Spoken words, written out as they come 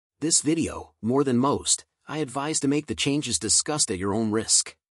This video, more than most, I advise to make the changes discussed at your own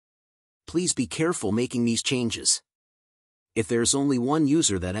risk. Please be careful making these changes. If there's only one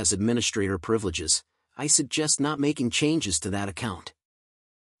user that has administrator privileges, I suggest not making changes to that account.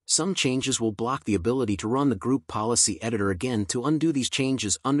 Some changes will block the ability to run the group policy editor again to undo these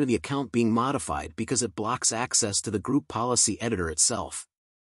changes under the account being modified because it blocks access to the group policy editor itself.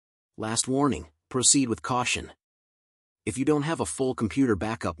 Last warning, proceed with caution. If you don't have a full computer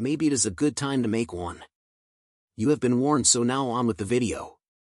backup, maybe it is a good time to make one. You have been warned, so now on with the video.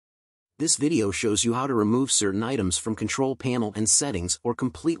 This video shows you how to remove certain items from control panel and settings or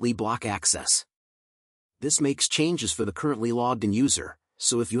completely block access. This makes changes for the currently logged in user,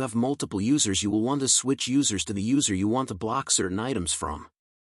 so if you have multiple users you will want to switch users to the user you want to block certain items from.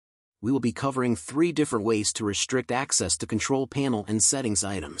 We will be covering 3 different ways to restrict access to control panel and settings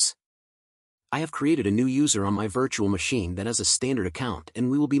items. I have created a new user on my virtual machine that has a standard account,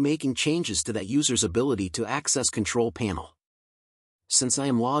 and we will be making changes to that user's ability to access control panel. Since I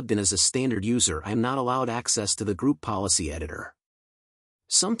am logged in as a standard user, I am not allowed access to the group policy editor.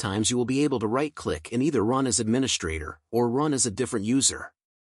 Sometimes you will be able to right-click and either run as administrator or run as a different user.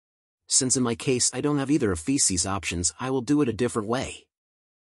 Since in my case I don't have either of these options, I will do it a different way.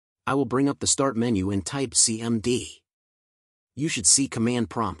 I will bring up the Start menu and type CMD. You should see command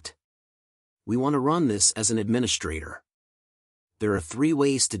prompt. We want to run this as an administrator. There are 3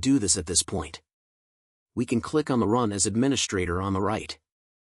 ways to do this at this point. We can click on the Run as Administrator on the right.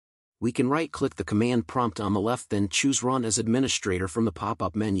 We can right-click the command prompt on the left, then choose Run as Administrator from the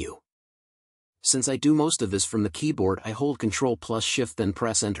pop-up menu. Since I do most of this from the keyboard, I hold Ctrl+Shift then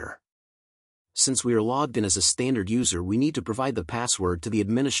press Enter. Since we are logged in as a standard user, we need to provide the password to the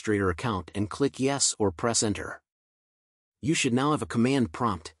administrator account and click Yes or press Enter. You should now have a command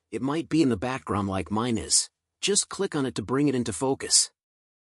prompt. It might be in the background like mine is. Just click on it to bring it into focus.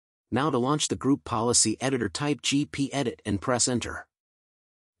 Now to launch the group policy editor, type gpedit and press Enter.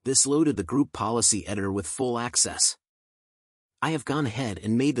 This loaded the group policy editor with full access. I have gone ahead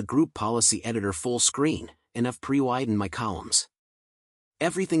and made the group policy editor full screen, and have pre-widened my columns.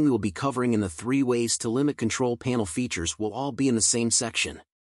 Everything we will be covering in the 3 ways to limit control panel features will all be in the same section.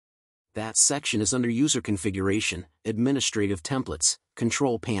 That section is under User Configuration, Administrative Templates,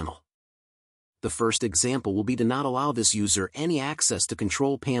 Control Panel. The first example will be to not allow this user any access to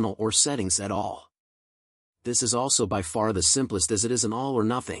control panel or settings at all. This is also by far the simplest, as it is an all or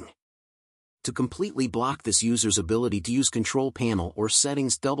nothing. To completely block this user's ability to use control panel or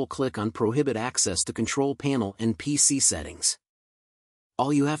settings, double-click on Prohibit Access to Control Panel and PC Settings.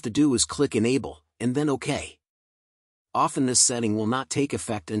 All you have to do is click Enable, and then OK. Often this setting will not take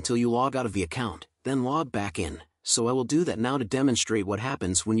effect until you log out of the account, then log back in, so I will do that now to demonstrate what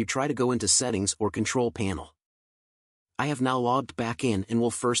happens when you try to go into Settings or Control Panel. I have now logged back in and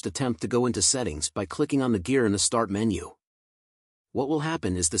will first attempt to go into Settings by clicking on the gear in the Start menu. What will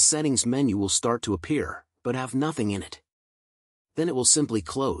happen is the Settings menu will start to appear, but have nothing in it. Then it will simply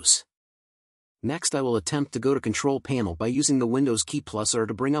close. Next I will attempt to go to Control Panel by using the Windows key +R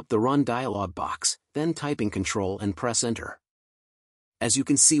to bring up the Run dialog box, then typing Control and press Enter. As you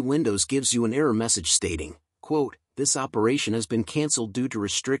can see, Windows gives you an error message stating, quote, "This operation has been cancelled due to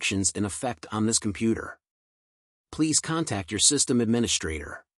restrictions in effect on this computer. Please contact your system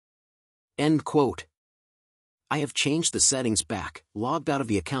administrator." End quote. I have changed the settings back, logged out of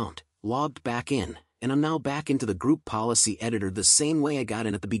the account, logged back in, and I'm now back into the group policy editor the same way I got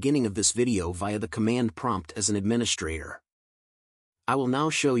in at the beginning of this video via the command prompt as an administrator. I will now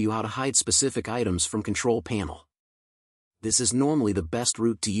show you how to hide specific items from control panel. This is normally the best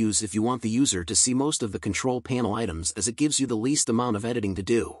route to use if you want the user to see most of the control panel items, as it gives you the least amount of editing to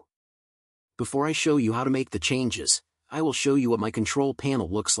do. Before I show you how to make the changes, I will show you what my control panel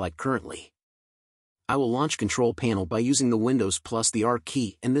looks like currently. I will launch Control Panel by using the Windows plus the R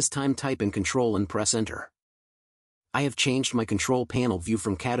key, and this time type in Control and press Enter. I have changed my Control Panel view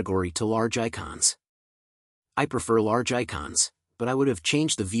from category to large icons. I prefer large icons, but I would have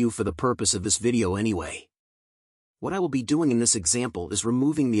changed the view for the purpose of this video anyway. What I will be doing in this example is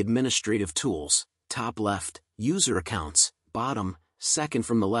removing the administrative tools, top left, user accounts, bottom, second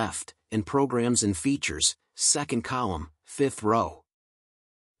from the left, and programs and features, second column, 5th row.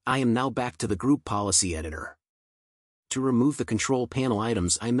 I am now back to the group policy editor. To remove the control panel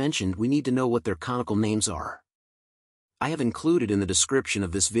items I mentioned, we need to know what their conical names are. I have included in the description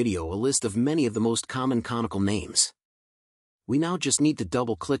of this video a list of many of the most common conical names. We now just need to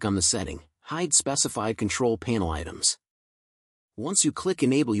double-click on the setting, Hide Specified Control Panel Items. Once you click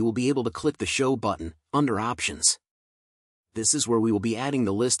Enable, you will be able to click the Show button, under Options. This is where we will be adding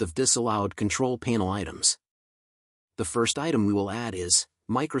the list of disallowed control panel items. The first item we will add is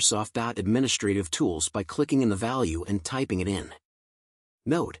Microsoft.AdministrativeTools by clicking in the value and typing it in.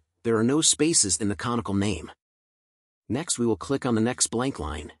 Note, there are no spaces in the conical name. Next we will click on the next blank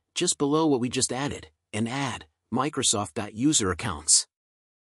line, just below what we just added, and add Microsoft.userAccounts.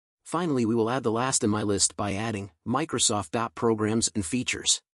 Finally we will add the last in my list by adding Microsoft.programs and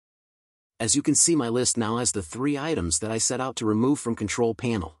features. As you can see, my list now has the 3 items that I set out to remove from Control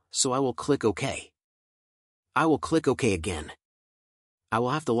Panel, so I will click OK. I will click OK again. I will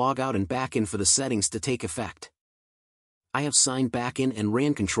have to log out and back in for the settings to take effect. I have signed back in and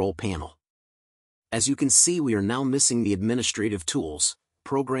ran Control Panel. As you can see, we are now missing the administrative tools,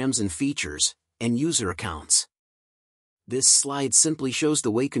 programs and features, and user accounts. This slide simply shows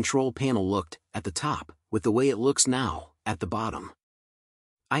the way Control Panel looked at the top, with the way it looks now at the bottom.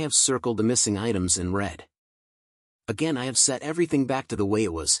 I have circled the missing items in red. Again, I have set everything back to the way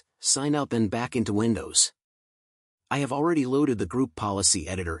it was, sign out then back into Windows. I have already loaded the Group Policy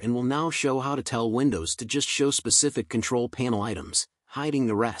Editor and will now show how to tell Windows to just show specific Control Panel items, hiding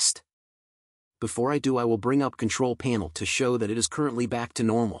the rest. Before I do, I will bring up Control Panel to show that it is currently back to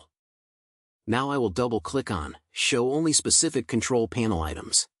normal. Now I will double-click on Show Only Specific Control Panel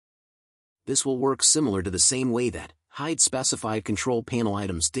Items. This will work similar to the same way that Hide Specified Control Panel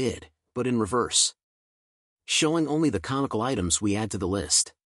Items did, but in reverse. Showing only the conical items we add to the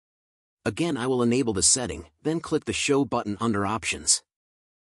list. Again, I will enable the setting, then click the Show button under Options.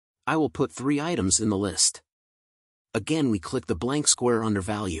 I will put 3 items in the list. Again, we click the blank square under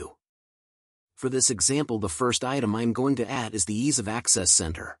Value. For this example, the first item I am going to add is the Ease of Access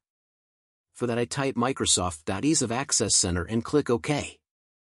Center. For that, I type Microsoft.EaseOfAccessCenter and click OK.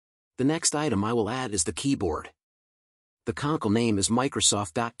 The next item I will add is the keyboard. The conical name is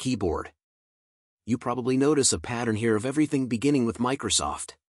Microsoft.Keyboard. You probably notice a pattern here of everything beginning with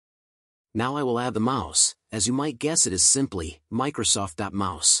Microsoft. Now I will add the mouse. As you might guess, it is simply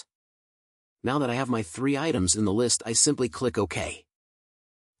Microsoft.Mouse. Now that I have my 3 items in the list, I simply click OK.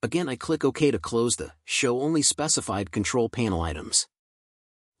 Again, I click OK to close the Show Only Specified Control Panel Items.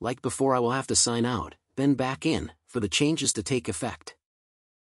 Like before, I will have to sign out, then back in, for the changes to take effect.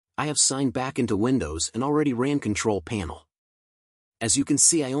 I have signed back into Windows and already ran Control Panel. As you can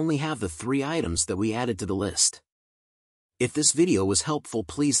see, I only have the 3 items that we added to the list. If this video was helpful,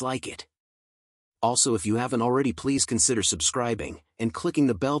 please like it. Also, if you haven't already, please consider subscribing and clicking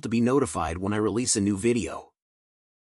the bell to be notified when I release a new video.